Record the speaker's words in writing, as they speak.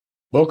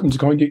Welcome to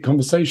CoinGeek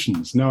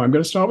Conversations. Now, I'm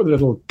going to start with a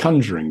little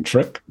conjuring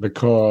trick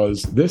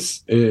because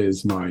this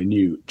is my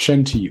new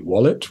Centi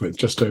wallet with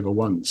just over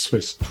 1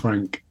 Swiss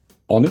franc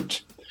on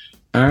it.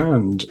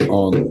 And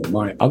on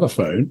my other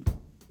phone,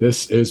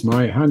 this is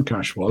my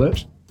Handcash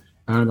wallet.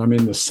 And I'm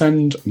in the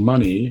send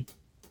money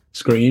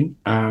screen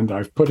and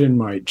I've put in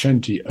my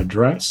Centi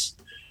address.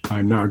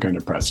 I'm now going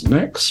to press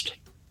next.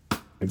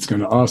 It's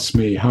going to ask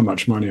me how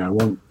much money I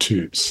want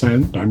to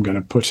send. I'm going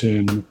to put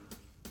in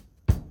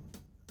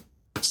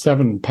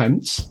 7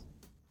 pence,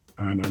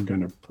 and I'm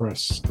going to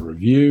press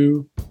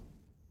review,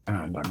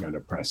 and I'm going to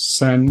press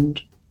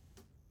send,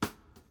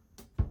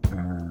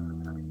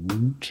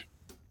 and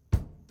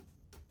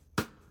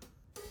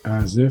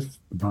as if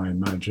by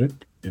magic,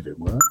 if it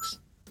works,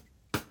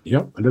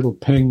 yep, a little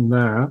ping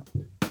there,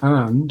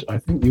 and I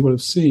think you will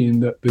have seen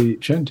that the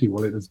Centi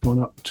wallet has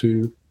gone up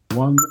to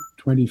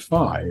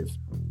 125.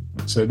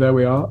 So there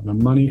we are, the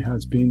money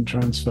has been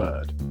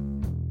transferred.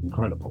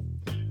 Incredible.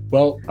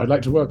 Well, I'd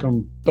like to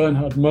welcome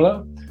Bernhard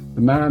Müller,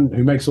 the man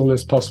who makes all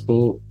this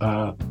possible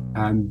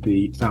and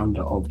the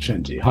founder of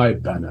Centi. Hi,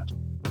 Bernhard.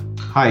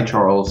 Hi,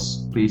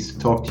 Charles. Pleased to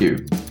talk to you.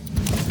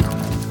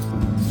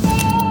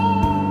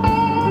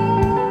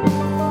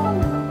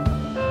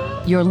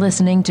 You're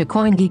listening to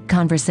CoinGeek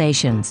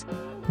Conversations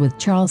with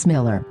Charles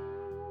Miller.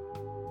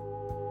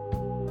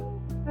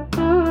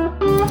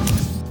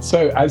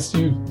 So, as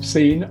you've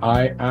seen,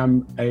 I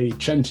am a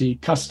Centi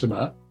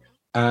customer,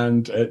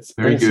 and it's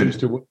very good.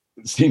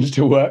 Seems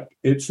to work.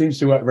 It seems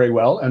to work very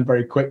well and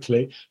very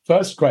quickly.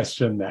 First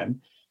question then.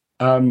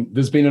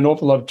 There's been an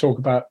awful lot of talk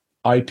about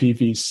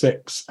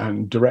IPv6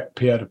 and direct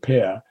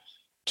peer-to-peer.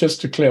 Just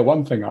to clear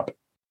one thing up,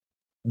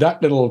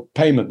 that little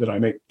payment that I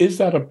make, is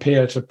that a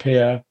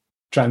peer-to-peer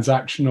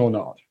transaction or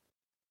not?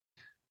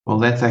 Well,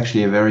 that's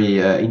actually a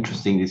very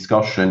interesting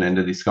discussion, and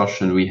a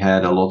discussion we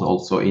had a lot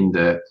also in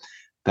the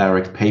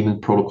direct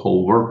payment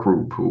protocol work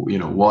group.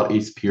 What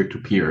is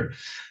peer-to-peer?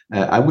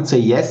 I would say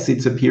yes,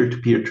 it's a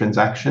peer-to-peer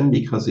transaction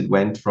because it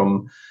went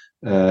from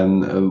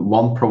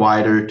one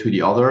provider to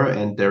the other,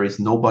 and there is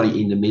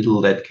nobody in the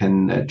middle that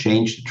can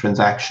change the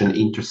transaction,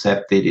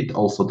 intercept it. It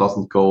also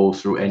doesn't go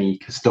through any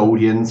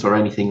custodians or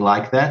anything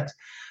like that.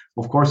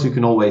 Of course, you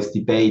can always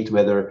debate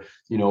whether,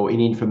 in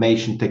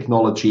information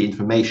technology,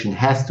 information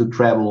has to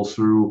travel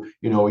through,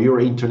 your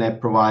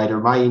internet provider,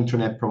 my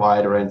internet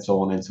provider, and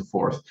so on and so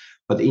forth.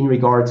 But in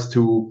regards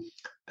to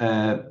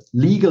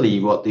legally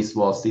what this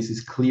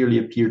is clearly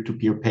a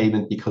peer-to-peer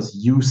payment because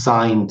you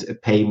signed a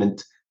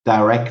payment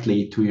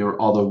directly to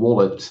your other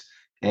wallet,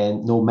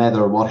 and no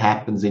matter what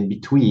happens in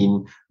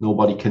between,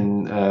 nobody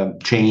can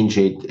change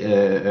it.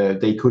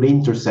 They could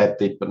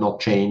intercept it, but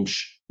not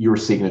change your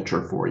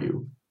signature for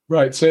you.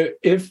 Right. So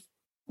if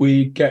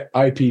we get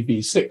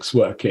IPv6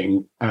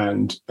 working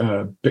and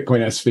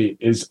Bitcoin SV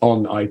is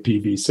on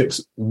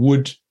IPv6,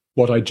 would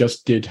what I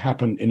just did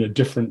happen in a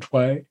different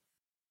way?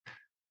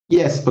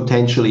 Yes,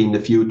 potentially in the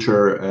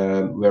future,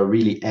 where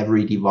really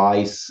every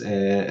device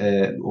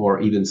or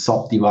even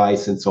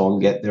sub-device and so on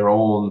get their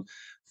own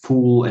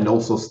full and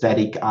also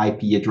static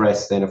IP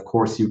address, then of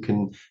course you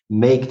can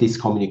make this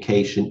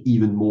communication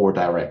even more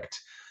direct.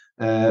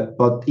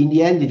 But in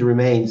the end, it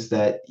remains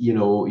that,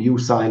 you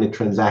sign a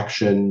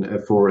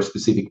transaction for a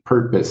specific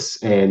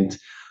purpose, and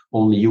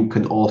only you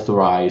can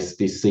authorize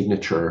this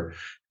signature.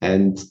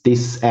 And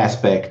this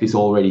aspect is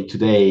already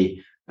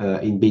today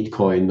in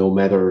Bitcoin, no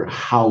matter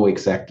how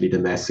exactly the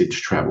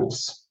message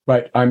travels.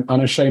 Right. I'm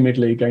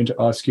unashamedly going to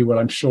ask you what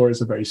I'm sure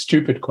is a very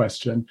stupid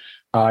question.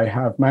 I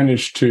have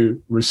managed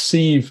to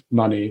receive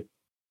money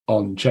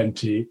on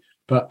Centi,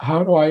 but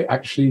how do I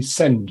actually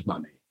send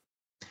money?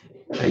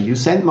 You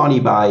send money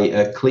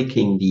by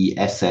clicking the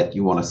asset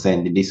you want to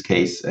send, in this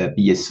case,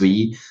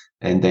 BSV,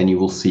 and then you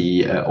will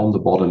see on the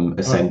bottom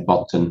a send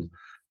button.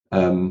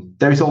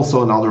 There is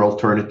also another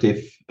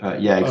alternative.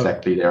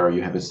 Exactly. There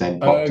you have a send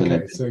button,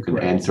 and you can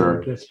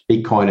enter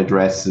Bitcoin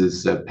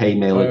addresses, pay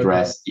mail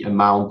address, the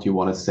amount you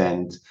want to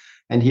send.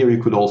 And here you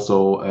could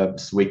also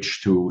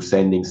switch to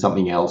sending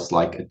something else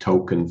like a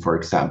token, for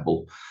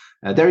example.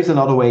 There is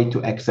another way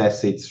to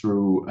access it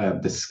through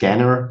the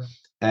scanner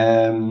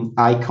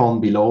icon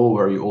below,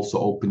 where you also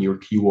open your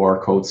QR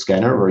code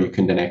scanner, where you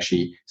can then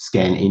actually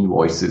scan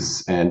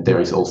invoices. And there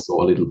is also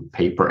a little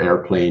paper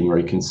airplane where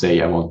you can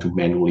say, I want to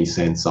manually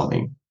send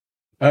something.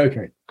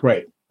 Okay,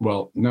 great.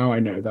 Well, now I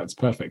know. That's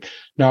perfect.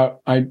 Now,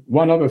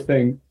 one other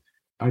thing,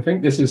 I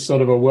think this is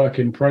sort of a work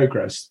in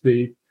progress.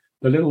 The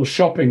little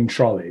shopping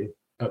trolley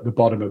at the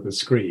bottom of the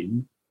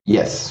screen.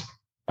 Yes.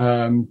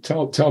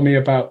 Tell me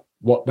about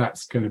what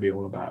that's going to be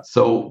all about.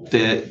 So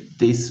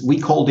we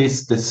call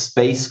this the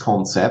space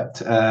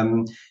concept.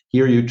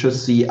 Here you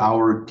just see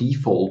our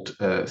default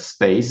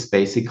space,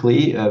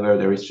 basically, where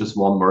there is just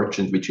one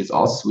merchant, which is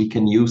us. We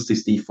can use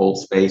this default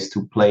space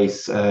to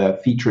place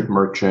featured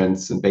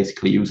merchants and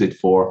basically use it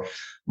for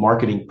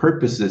marketing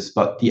purposes.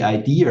 But the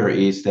idea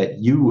is that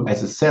you,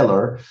 as a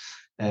seller,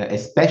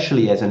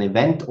 especially as an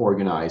event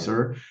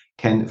organizer,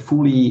 can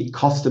fully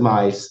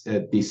customize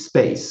this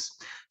space.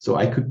 So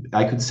I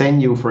could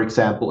send you, for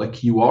example, a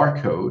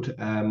QR code,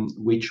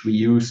 which we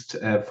used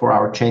for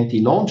our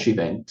Centi launch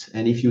event.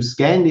 And if you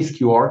scan this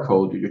QR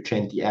code with your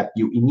Centi app,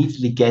 you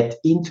immediately get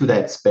into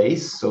that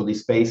space. So the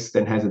space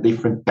then has a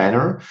different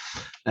banner.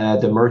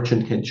 The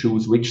merchant can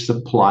choose which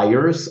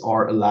suppliers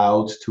are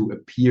allowed to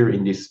appear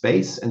in this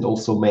space and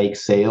also make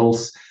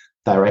sales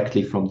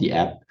directly from the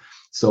app.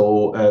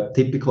 So a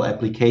typical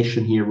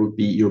application here would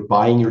be you're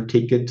buying your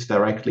ticket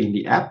directly in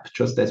the app,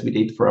 just as we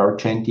did for our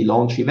Centi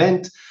launch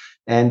event.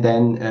 And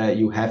then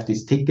you have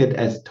this ticket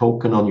as a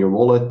token on your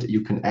wallet.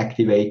 You can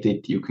activate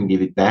it, you can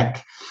give it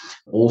back.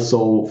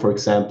 Also, for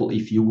example,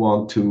 if you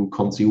want to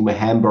consume a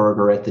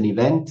hamburger at an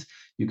event,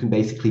 you can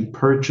basically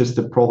purchase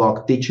the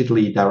product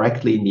digitally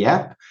directly in the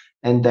app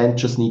and then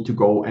just need to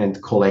go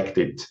and collect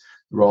it,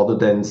 rather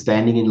than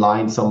standing in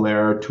line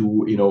somewhere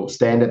to,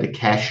 stand at the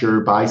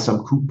cashier, buy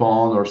some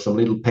coupon or some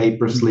little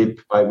paper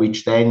slip by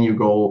which then you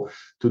go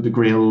to the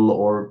grill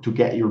or to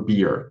get your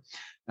beer.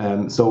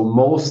 So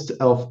most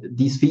of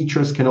these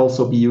features can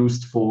also be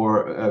used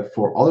for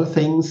other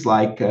things,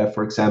 like,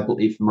 for example,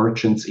 if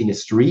merchants in a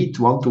street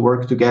want to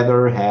work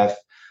together, have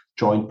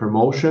joint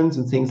promotions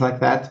and things like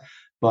that.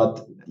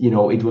 But,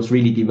 it was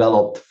really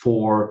developed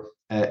for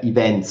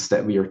events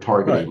that we are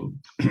targeting.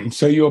 Right.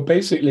 So you're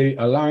basically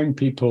allowing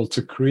people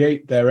to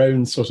create their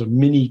own sort of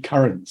mini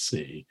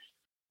currency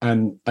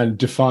and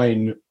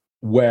define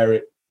where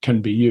it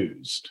can be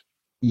used.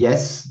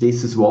 Yes,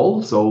 this as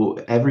well. So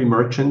every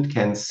merchant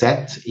can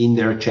set in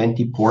their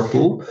Centi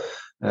portal.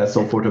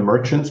 So for the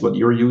merchants, what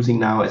you're using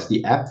now as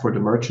the app, for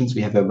the merchants,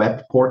 we have a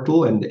web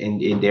portal, and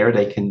in there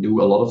they can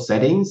do a lot of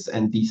settings.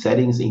 And these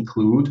settings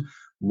include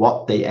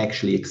what they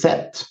actually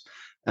accept.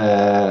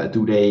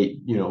 Do they,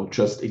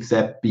 just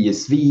accept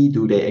BSV?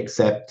 Do they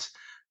accept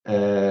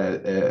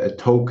a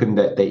token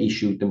that they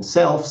issued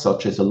themselves,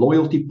 such as a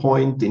loyalty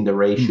point in the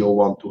ratio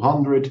 1 to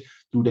 100?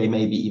 Do they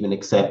maybe even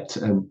accept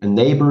a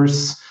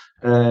neighbor's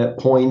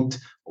point,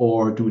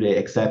 or do they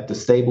accept a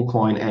stable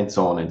coin, and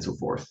so on and so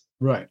forth?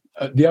 Right.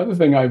 The other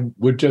thing I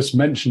would just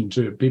mention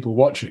to people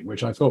watching,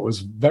 which I thought was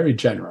very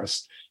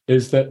generous,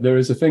 is that there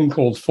is a thing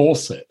called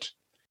Faucet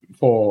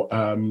for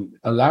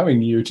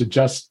allowing you to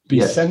just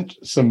be sent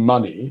some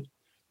money,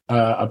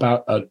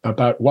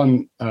 about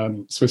 1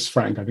 Swiss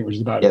franc, I think, which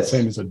is about the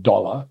same as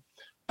 $1.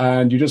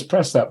 And you just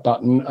press that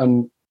button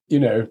and,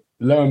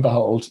 lo and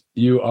behold,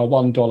 you are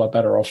 $1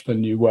 better off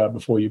than you were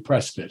before you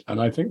pressed it. And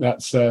I think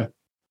that's a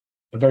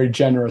very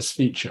generous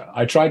feature.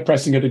 I tried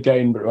pressing it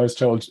again, but I was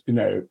told,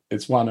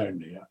 it's one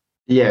only. Yeah.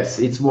 Yes,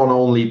 it's one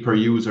only per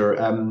user.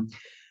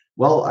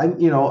 Well,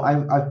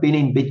 I've been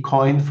in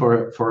Bitcoin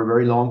for a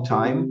very long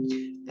time,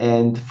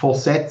 and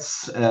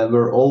faucets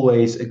were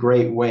always a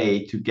great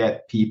way to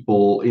get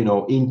people,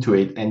 into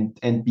it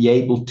and be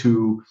able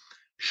to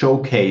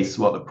showcase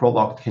what the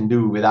product can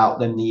do without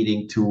them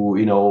needing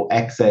to,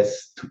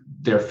 access to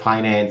their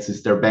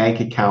finances, their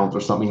bank account,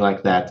 or something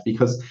like that.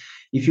 Because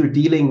if you're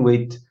dealing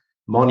with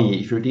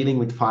money, if you're dealing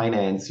with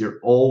finance, you're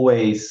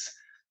always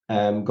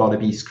going to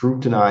be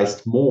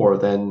scrutinized more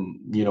than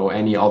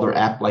any other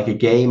app, like a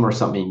game or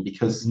something,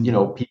 because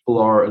people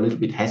are a little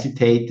bit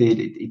hesitated.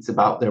 It's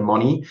about their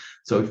money.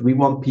 So if we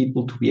want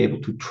people to be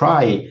able to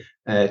try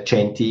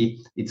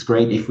Centi, it's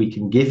great if we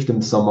can give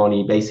them some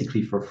money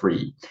basically for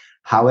free.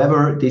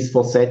 However, this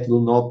faucet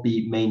will not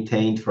be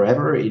maintained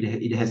forever.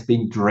 It has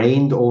been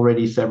drained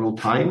already several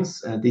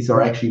times. These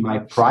are actually my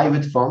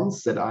private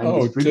funds that I'm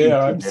distributing.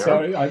 Oh dear, I'm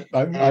sorry.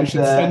 I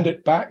should send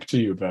it back to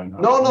you,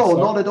 Bernhard. No,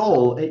 not at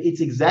all.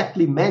 It's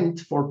exactly meant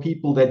for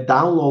people that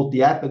download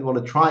the app and want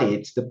to try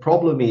it. The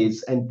problem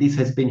is, and this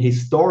has been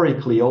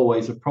historically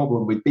always a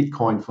problem with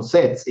Bitcoin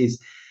faucets,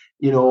 is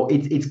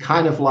it's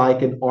kind of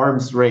like an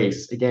arms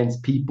race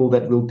against people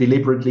that will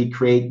deliberately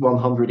create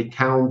 100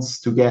 accounts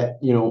to get,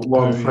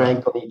 1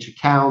 franc on each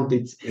account.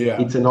 It's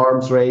an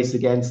arms race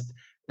against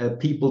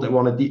people that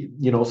want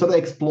to, sort of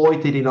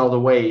exploit it in other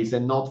ways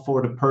and not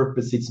for the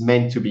purpose it's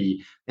meant to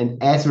be.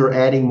 And as we're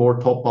adding more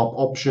top-up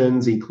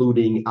options,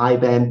 including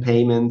IBAN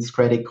payments,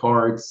 credit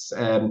cards,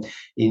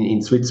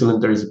 in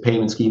Switzerland, there is a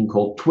payment scheme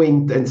called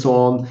Twint and so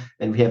on,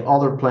 and we have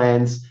other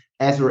plans.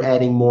 As we're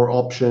adding more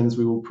options,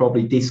 we will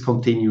probably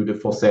discontinue the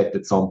faucet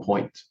at some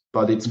point.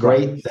 But it's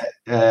great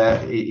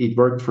that it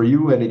worked for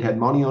you and it had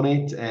money on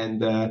it.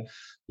 And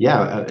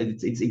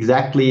it's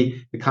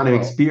exactly the kind of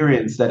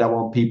experience that I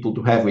want people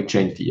to have with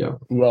Centi.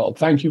 Well,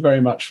 thank you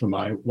very much for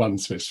my 1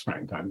 Swiss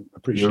franc. I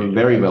appreciate it. You're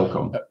very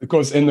welcome. Of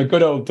course, in the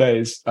good old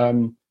days,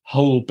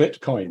 whole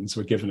Bitcoins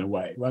were given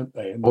away, weren't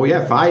they?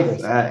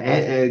 5.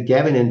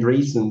 Gavin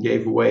Andresen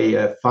gave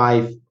away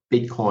 5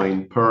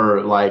 Bitcoin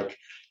per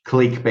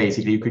click.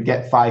 Basically, you could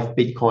get 5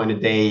 Bitcoin a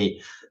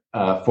day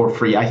for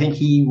free. I think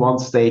he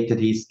once stated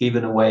he's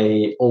given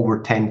away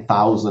over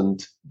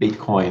 10,000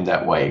 Bitcoin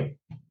that way.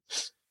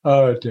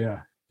 Oh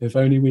dear, if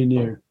only we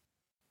knew.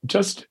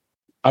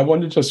 I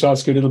wanted to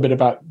ask you a little bit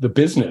about the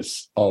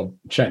business of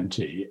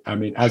Centi. I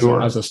mean, as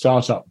a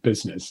startup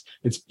business,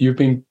 you've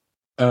been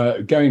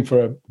going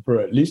for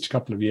at least a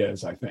couple of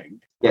years, I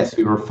think. Yes,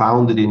 we were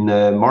founded in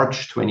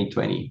March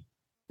 2020.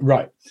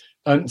 Right.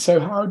 And so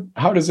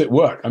how does it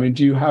work? I mean,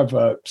 do you have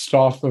a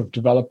staff of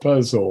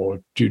developers, or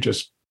do you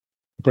just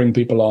bring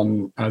people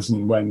on as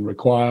and when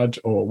required,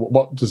 or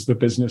what does the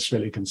business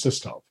really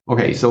consist of?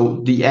 Okay,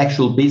 so the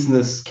actual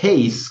business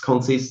case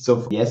consists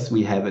of, yes,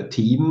 we have a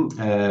team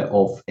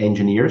of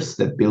engineers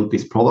that build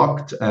this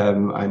product.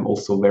 I'm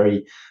also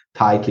very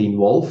tightly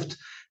involved.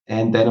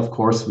 And then, of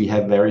course, we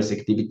have various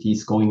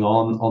activities going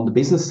on the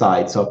business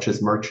side, such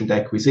as merchant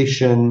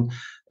acquisition,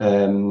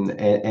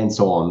 and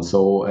so on.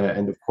 So,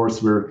 and of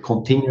course, we're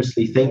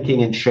continuously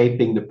thinking and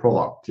shaping the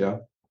product. Yeah.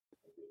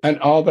 And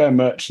are there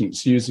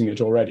merchants using it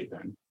already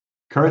then?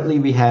 Currently,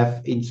 we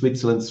have in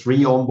Switzerland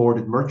 3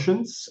 onboarded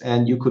merchants,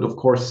 and you could, of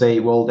course, say,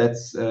 well,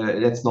 that's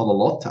not a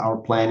lot. Our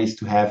plan is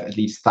to have at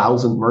least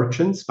 1,000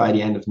 merchants by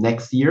the end of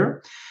next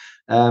year.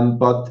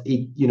 But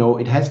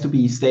it has to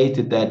be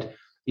stated that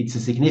it's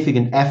a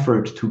significant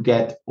effort to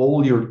get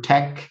all your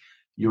tech,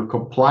 your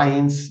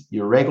compliance,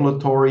 your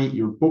regulatory,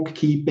 your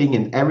bookkeeping,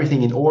 and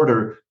everything in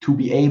order to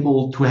be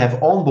able to have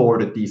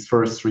onboarded these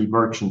first 3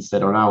 merchants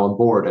that are now on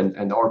board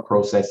and are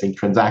processing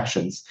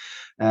transactions.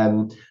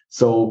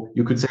 So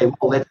you could say,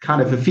 well, that's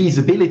kind of a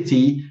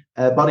feasibility,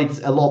 but it's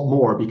a lot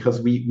more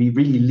because we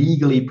really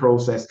legally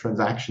process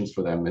transactions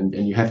for them.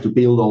 And you have to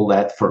build all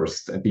that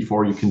first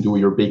before you can do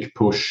your big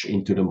push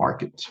into the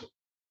market.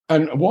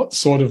 And what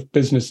sort of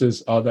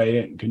businesses are they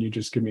in? Can you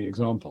just give me an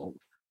example?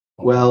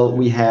 Well,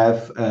 we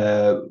have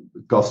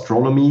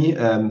gastronomy.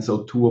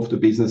 So 2 of the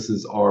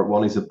businesses are,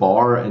 one is a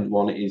bar and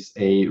one is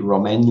a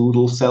ramen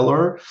noodle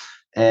seller.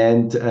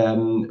 And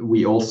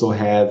we also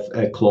have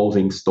a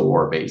clothing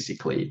store,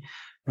 basically.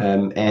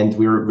 And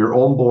we're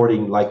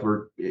onboarding, like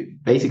we're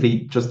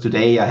basically just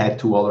today, I had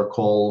 2 other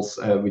calls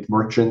with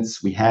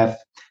merchants. We have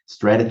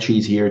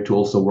strategies here to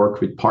also work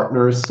with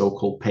partners,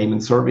 so-called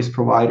payment service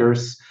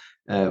providers,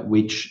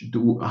 which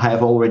do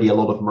have already a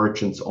lot of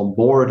merchants on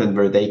board and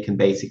where they can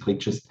basically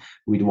just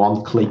with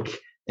one click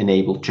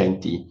enable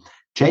Centi.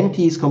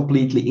 Centi is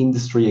completely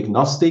industry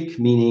agnostic,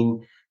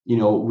 meaning,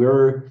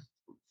 we're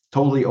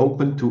totally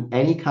open to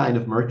any kind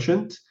of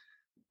merchant.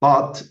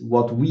 But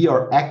what we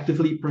are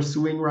actively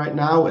pursuing right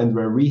now, and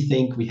where we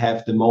think we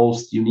have the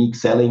most unique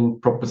selling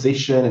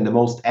proposition and the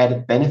most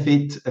added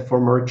benefit for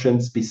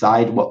merchants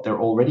beside what they're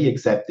already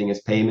accepting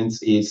as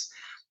payments, is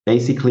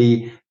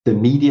basically the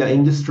media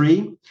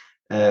industry,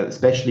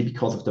 especially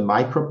because of the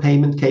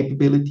micropayment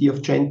capability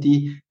of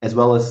Centi, as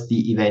well as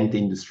the event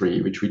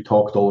industry, which we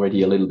talked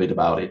already a little bit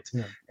about it.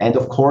 Yeah. And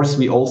of course,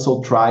 we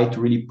also try to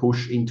really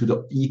push into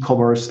the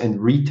e-commerce and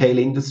retail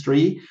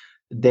industry.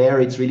 There,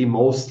 it's really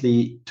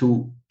mostly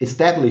to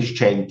establish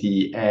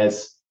Centi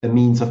as a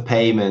means of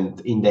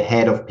payment in the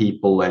head of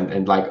people,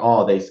 and like,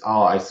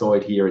 I saw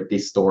it here at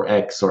this store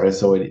X, or I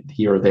saw it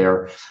here or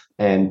there.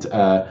 And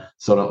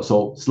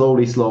so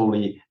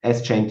slowly,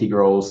 as Centi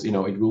grows, it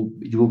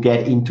will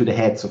get into the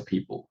heads of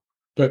people.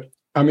 But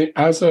I mean,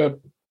 as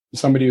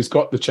somebody who's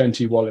got the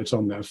Centi wallet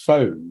on their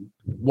phone,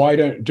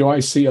 do I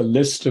see a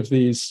list of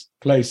these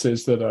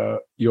places that are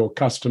your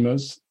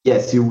customers?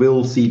 Yes, you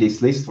will see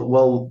this list.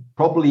 Well,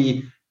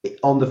 probably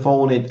on the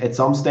phone at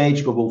some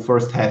stage, but we'll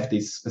first have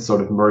this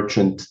sort of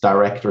merchant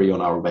directory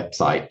on our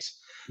website.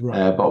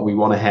 Right. But we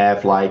want to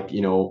have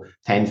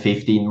 10,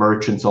 15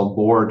 merchants on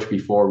board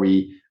before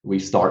we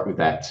start with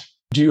that.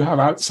 Do you have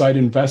outside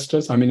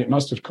investors? I mean, it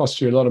must have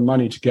cost you a lot of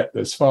money to get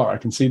this far. I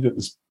can see that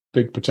there's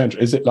big potential.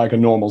 Is it like a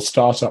normal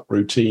startup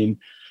routine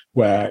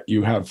where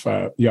you have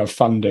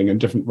funding and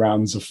different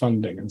rounds of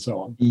funding and so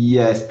on?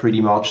 Yes,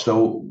 pretty much.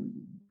 So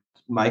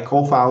my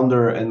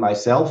co-founder and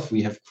myself,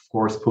 we have, of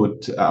course,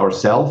 put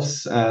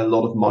ourselves a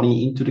lot of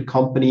money into the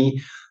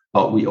company,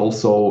 but we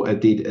also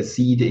did a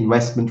seed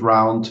investment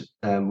round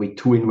with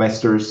 2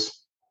 investors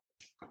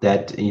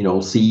that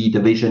see the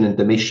vision and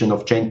the mission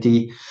of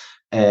Centi.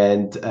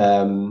 And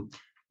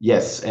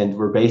yes, and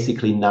we're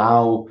basically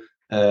now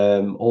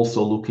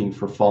also looking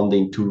for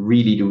funding to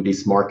really do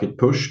this market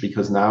push,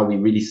 because now we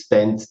really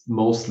spent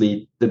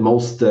the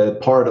most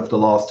part of the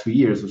last 2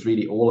 years was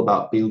really all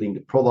about building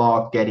the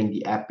product, getting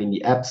the app in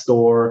the app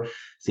store.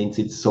 Since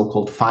it's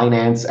so-called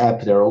finance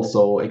app, there are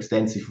also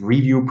extensive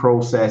review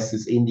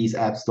processes in these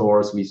app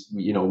stores.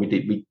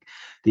 We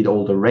did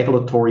all the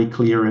regulatory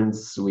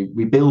clearance.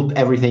 We built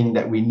everything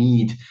that we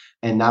need.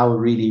 And now we're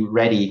really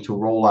ready to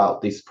roll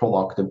out this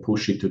product and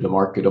push it to the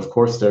market. Of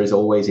course, there is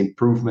always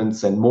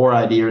improvements and more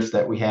ideas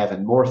that we have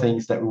and more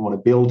things that we want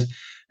to build.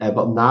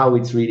 But now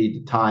it's really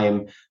the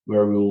time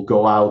where we will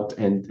go out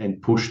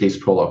and push this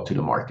product to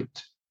the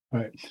market.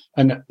 Right.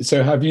 And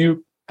so have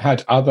you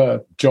had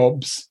other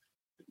jobs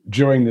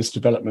during this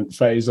development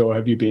phase, or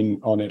have you been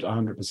on it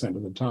 100%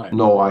 of the time?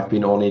 No, I've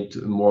been on it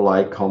more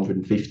like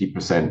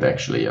 150%,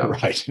 actually. Yeah.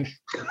 Right.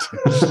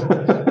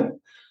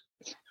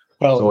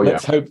 Well, so,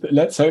 let's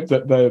hope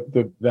that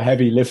the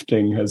heavy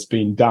lifting has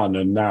been done,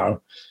 and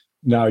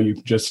now you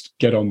just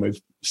get on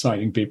with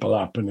signing people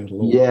up, and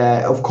it'll.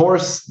 Yeah, of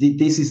course,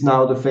 this is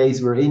now the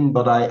phase we're in,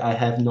 but I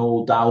have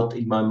no doubt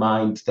in my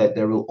mind that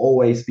there will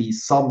always be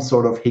some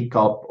sort of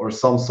hiccup or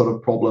some sort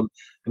of problem.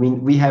 I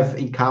mean, we have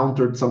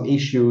encountered some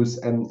issues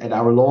at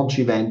our launch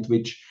event,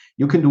 which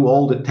you can do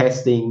all the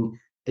testing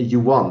you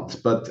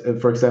want. But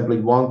for example,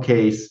 in one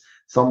case,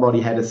 somebody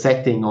had a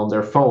setting on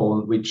their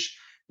phone, which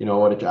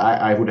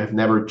I would have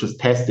never just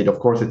tested. Of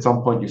course, at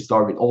some point you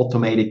start with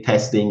automated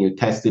testing. You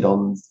test it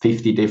on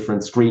 50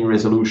 different screen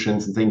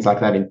resolutions and things like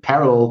that in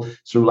parallel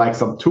through like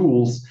some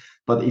tools.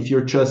 But if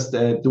you're just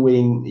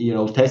doing,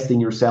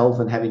 testing yourself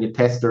and having a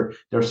tester,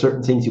 there are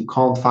certain things you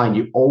can't find.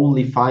 You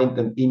only find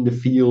them in the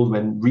field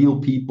when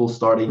real people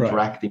start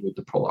interacting with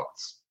the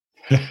products.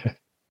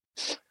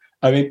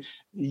 I mean,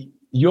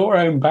 your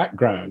own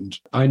background,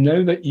 I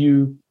know that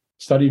you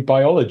studied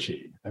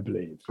biology, I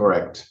believe.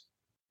 Correct.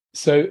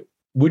 So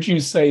would you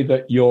say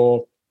that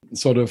your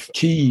sort of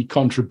key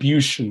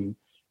contribution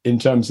in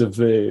terms of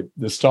the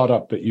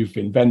startup that you've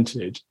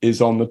invented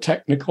is on the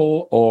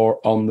technical or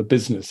on the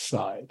business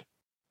side?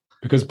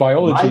 Because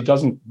biology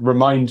doesn't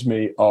remind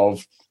me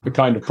of the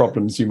kind of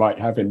problems you might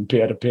have in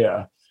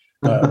peer-to-peer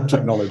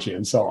technology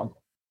and so on.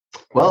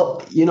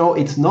 Well,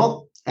 it's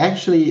not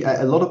actually,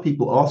 a lot of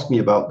people ask me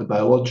about the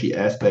biology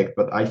aspect,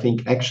 but I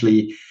think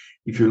actually,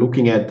 if you're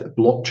looking at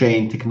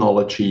blockchain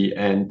technology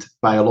and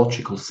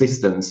biological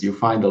systems, you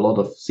find a lot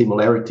of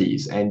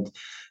similarities. And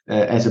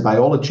as a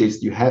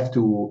biologist, you have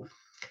to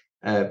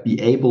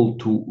be able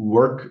to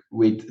work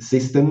with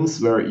systems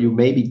where you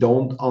maybe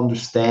don't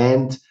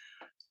understand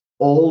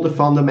all the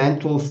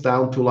fundamentals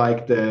down to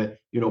like the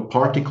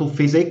particle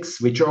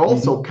physics, which are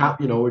also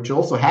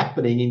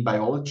happening in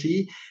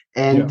biology,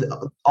 and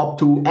up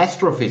to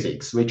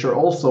astrophysics, which are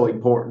also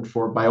important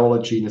for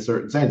biology in a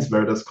certain sense.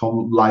 Where does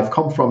life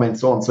come from, and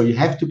so on. So you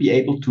have to be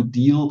able to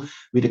deal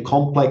with a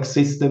complex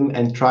system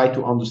and try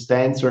to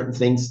understand certain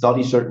things,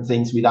 study certain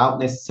things without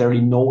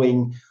necessarily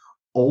knowing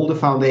all the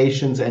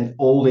foundations and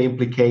all the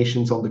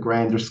implications on the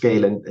grander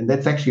scale. And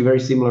that's actually very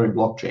similar in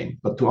blockchain.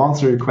 But to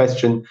answer your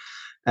question,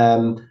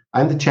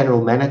 I'm the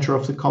general manager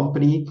of the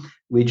company,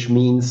 which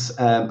means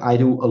I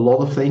do a lot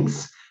of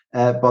things,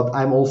 but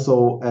I'm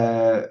also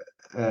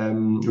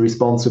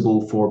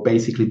responsible for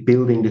basically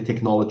building the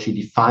technology,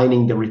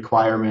 defining the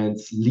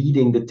requirements,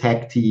 leading the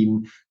tech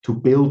team to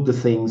build the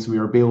things we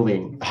are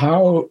building.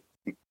 How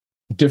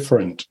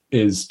different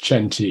is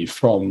Centi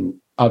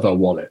from other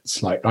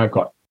wallets? Like I've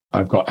got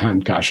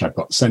Handcash, I've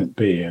got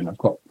CentB, and I've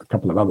got a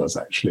couple of others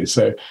actually.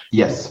 So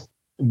yes.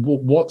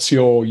 What's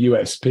your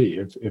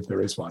USP, if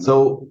there is one?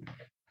 So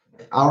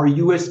our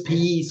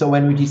USP, so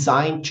when we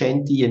designed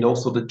Centi and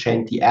also the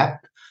Centi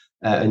app,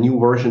 a new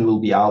version will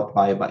be out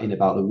in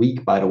about a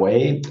week, by the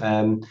way.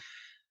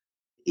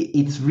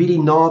 It's really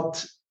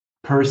not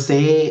per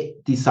se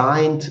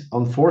designed,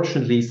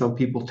 unfortunately, some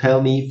people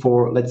tell me,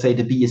 for, let's say,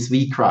 the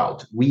BSV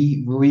crowd.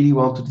 We really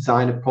want to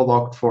design a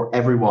product for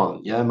everyone.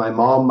 Yeah, my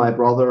mom, my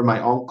brother, my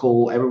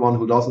uncle, everyone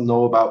who doesn't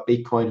know about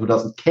Bitcoin, who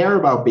doesn't care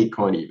about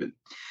Bitcoin even.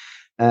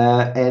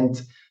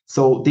 And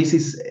so this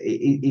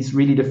is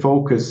really the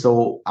focus.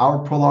 So our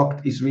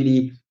product is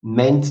really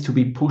meant to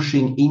be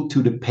pushing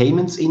into the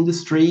payments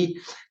industry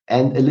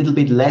and a little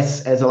bit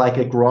less as a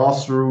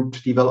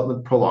grassroots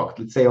development product.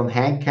 Let's say on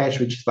Handcash,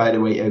 which is, by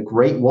the way, a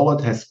great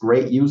wallet, has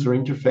great user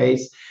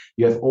interface.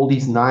 You have all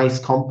these nice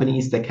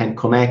companies that can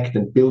connect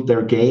and build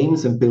their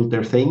games and build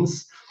their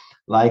things.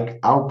 Like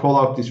our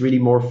product is really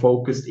more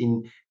focused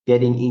in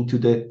getting into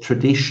the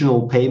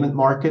traditional payment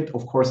market,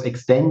 of course,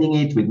 extending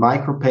it with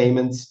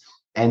micropayments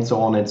and so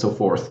on and so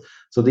forth.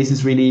 So this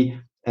is really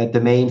the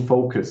main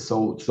focus.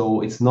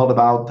 So it's not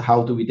about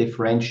how do we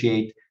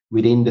differentiate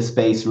within the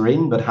space we're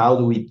in, but how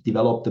do we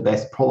develop the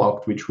best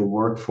product which will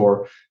work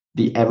for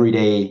the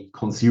everyday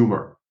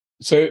consumer.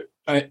 So,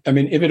 I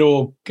mean, if it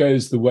all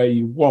goes the way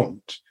you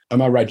want,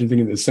 am I right in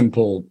thinking that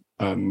simple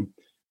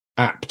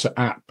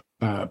app-to-app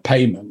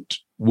payment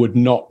would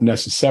not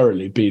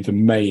necessarily be the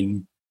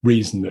main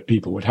reason that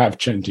people would have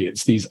Centi?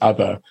 It's these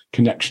other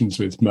connections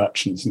with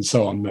merchants and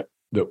so on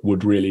that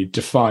would really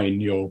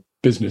define your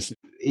business.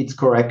 It's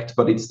correct,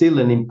 but it's still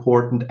an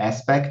important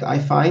aspect, I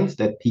find,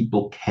 that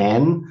people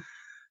can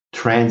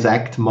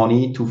transact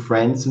money to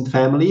friends and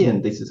family.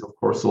 And this is, of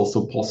course,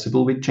 also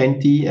possible with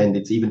Centi. And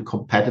it's even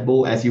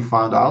compatible, as you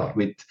found out,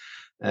 with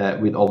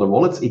other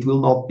wallets. It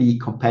will not be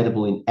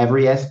compatible in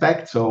every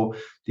aspect. So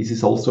this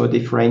is also a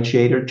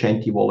differentiator.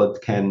 Centi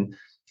wallet can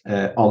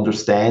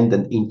understand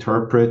and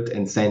interpret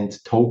and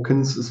send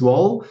tokens as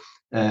well,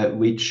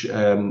 which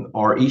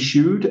are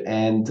issued.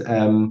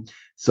 And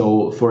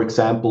so, for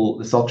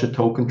example, such a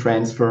token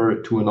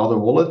transfer to another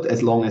wallet,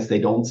 as long as they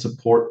don't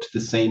support the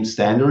same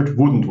standard,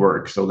 wouldn't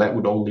work. So that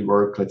would only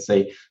work, let's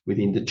say,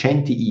 within the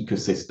Centi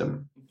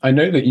ecosystem. I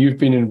know that you've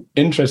been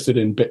interested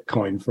in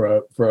Bitcoin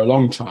for a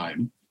long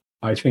time.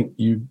 I think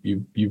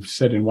you've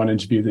said in one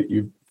interview that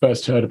you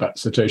first heard about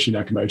Satoshi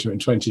Nakamoto in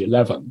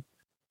 2011.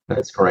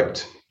 That's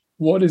correct.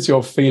 What is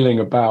your feeling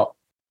about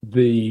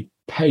the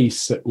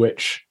pace at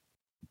which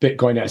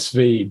Bitcoin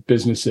SV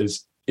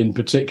businesses in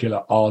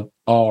particular are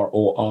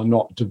or are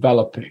not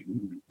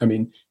developing? I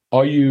mean,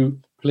 are you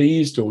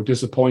pleased or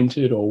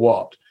disappointed or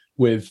what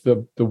with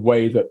the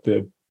way that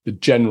the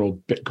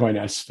general Bitcoin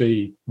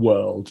SV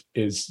world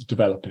is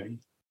developing?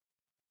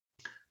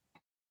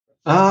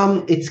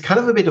 It's kind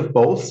of a bit of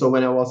both. So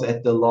when I was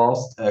at the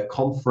last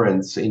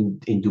conference in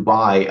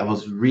Dubai, I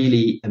was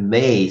really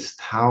amazed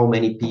how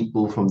many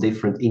people from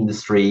different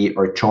industry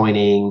are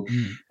joining.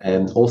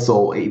 And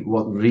also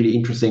what really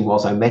interesting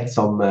was I met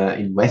some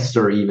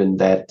investor even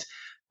that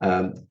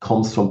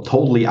comes from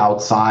totally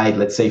outside,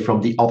 let's say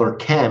from the other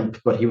camp,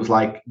 but he was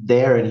like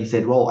there and he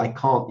said, well, I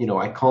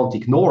can't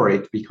ignore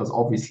it because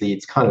obviously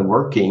it's kind of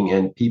working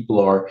and people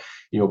are,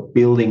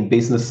 building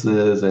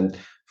businesses and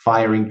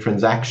firing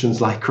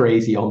transactions like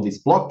crazy on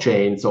this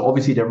blockchain. So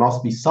obviously there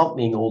must be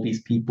something all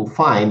these people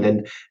find.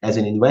 And as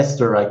an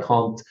investor, I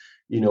can't,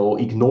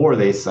 ignore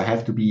this. I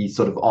have to be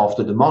sort of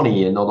after the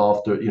money and not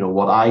after,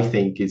 what I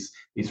think is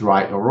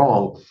right or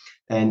wrong.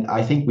 And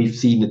I think we've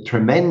seen a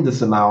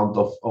tremendous amount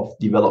of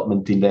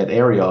development in that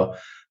area.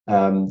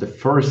 The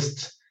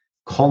first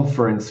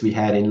conference we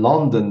had in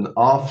London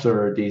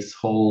after this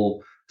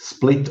whole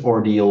split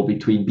ordeal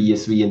between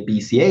BSV and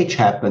BCH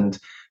happened,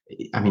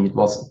 I mean, it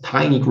was a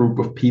tiny group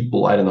of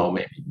people, I don't know,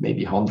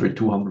 maybe 100,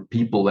 200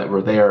 people that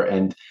were there.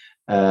 And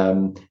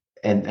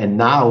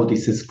now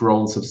this has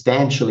grown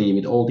substantially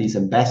with all these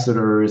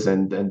ambassadors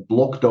and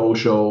block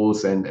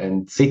dojos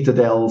and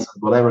citadels,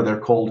 whatever they're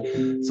called.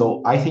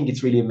 So I think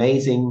it's really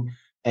amazing.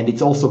 And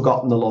it's also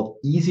gotten a lot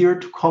easier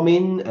to come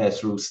in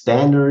through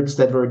standards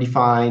that were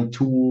defined,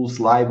 tools,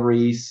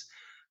 libraries.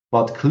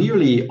 But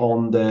clearly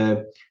on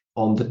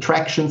the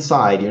traction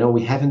side,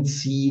 we haven't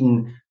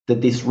seen the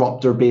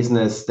disruptor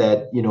business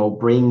that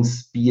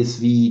brings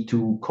BSV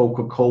to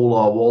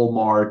Coca-Cola,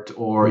 Walmart,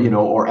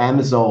 or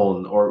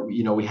Amazon, or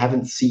we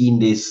haven't seen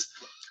this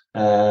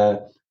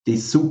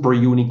super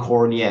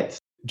unicorn yet.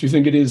 Do you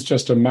think it is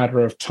just a matter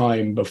of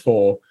time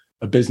before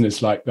a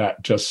business like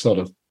that just sort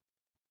of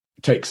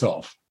takes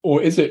off,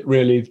 or is it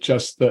really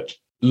just that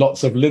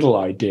lots of little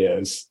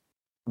ideas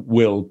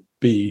will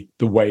be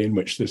the way in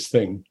which this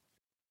thing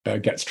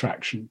gets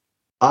traction?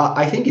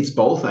 I think it's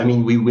both. I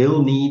mean, we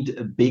will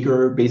need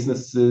bigger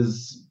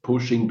businesses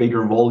pushing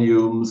bigger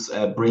volumes,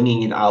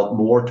 bringing it out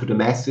more to the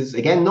masses.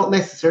 Again, not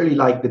necessarily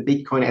like the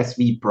Bitcoin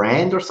SV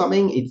brand or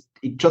something. It's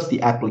just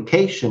the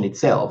application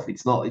itself.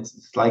 It's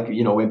like,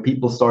 when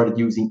people started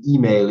using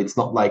email, it's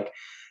not like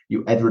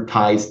you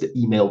advertise the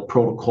email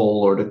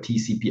protocol or the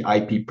TCP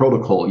IP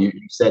protocol. You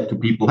said to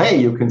people, hey,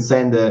 you can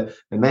send a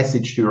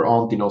message to your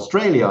aunt in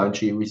Australia and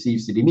she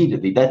receives it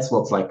immediately. That's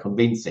what's like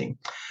convincing.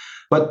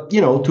 But,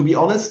 to be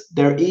honest,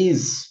 there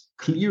is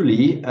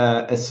clearly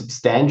a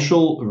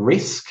substantial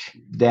risk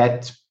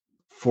that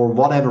for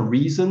whatever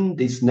reason,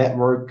 this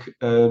network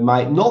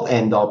might not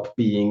end up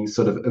being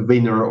sort of a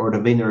winner or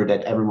the winner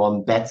that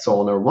everyone bets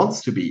on or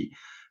wants to be.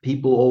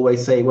 People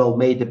always say, well,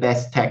 may the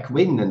best tech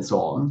win and so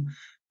on.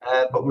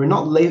 But we're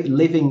not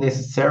living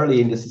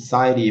necessarily in a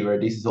society where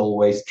this is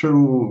always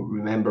true.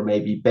 Remember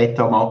maybe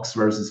Betamax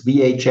versus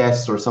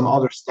VHS or some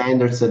other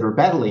standards that we're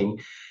battling.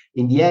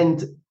 In the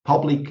end,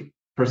 public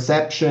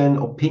perception,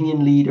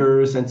 opinion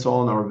leaders, and so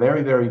on are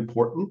very, very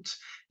important,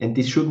 and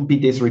this shouldn't be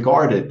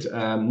disregarded.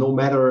 No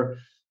matter,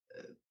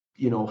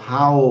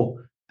 how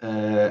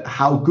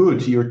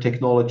good your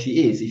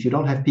technology is, if you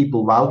don't have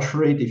people vouch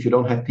for it, if you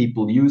don't have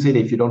people use it,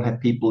 if you don't have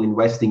people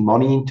investing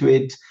money into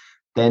it,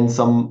 then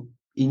some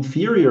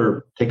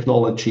inferior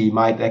technology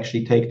might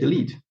actually take the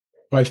lead.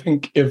 I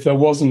think if there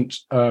wasn't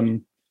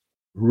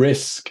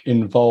risk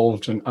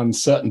involved and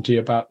uncertainty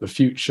about the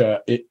future,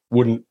 it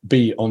wouldn't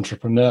be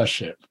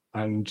entrepreneurship.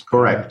 And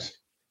correct.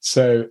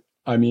 So,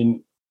 I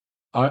mean,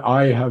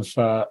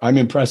 I'm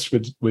impressed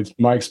with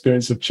my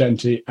experience of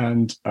Centi,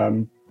 and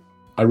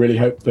I really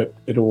hope that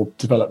it all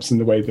develops in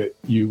the way that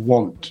you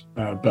want,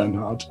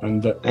 Bernhard,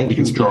 and that we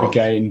can speak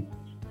again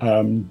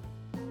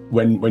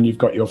when you've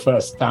got your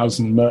first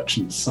 1,000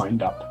 merchants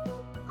signed up.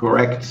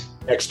 Correct.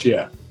 Next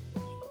year.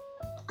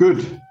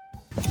 Good.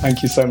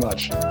 Thank you so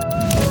much.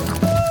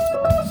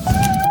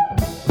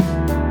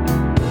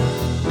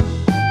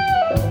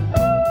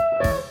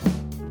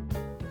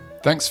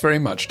 Thanks very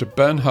much to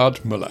Bernhard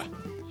Müller.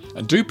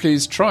 And do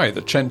please try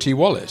the Centi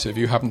wallet if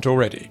you haven't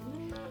already.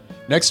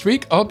 Next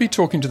week, I'll be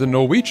talking to the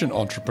Norwegian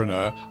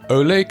entrepreneur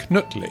Ole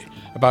Knutli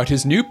about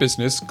his new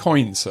business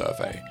Coin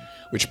Survey,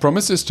 which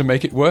promises to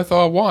make it worth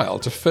our while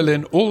to fill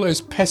in all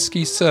those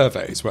pesky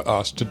surveys we're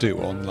asked to do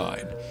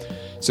online.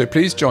 So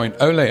please join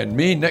Ole and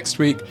me next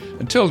week.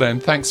 Until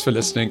then, thanks for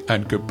listening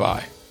and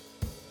goodbye.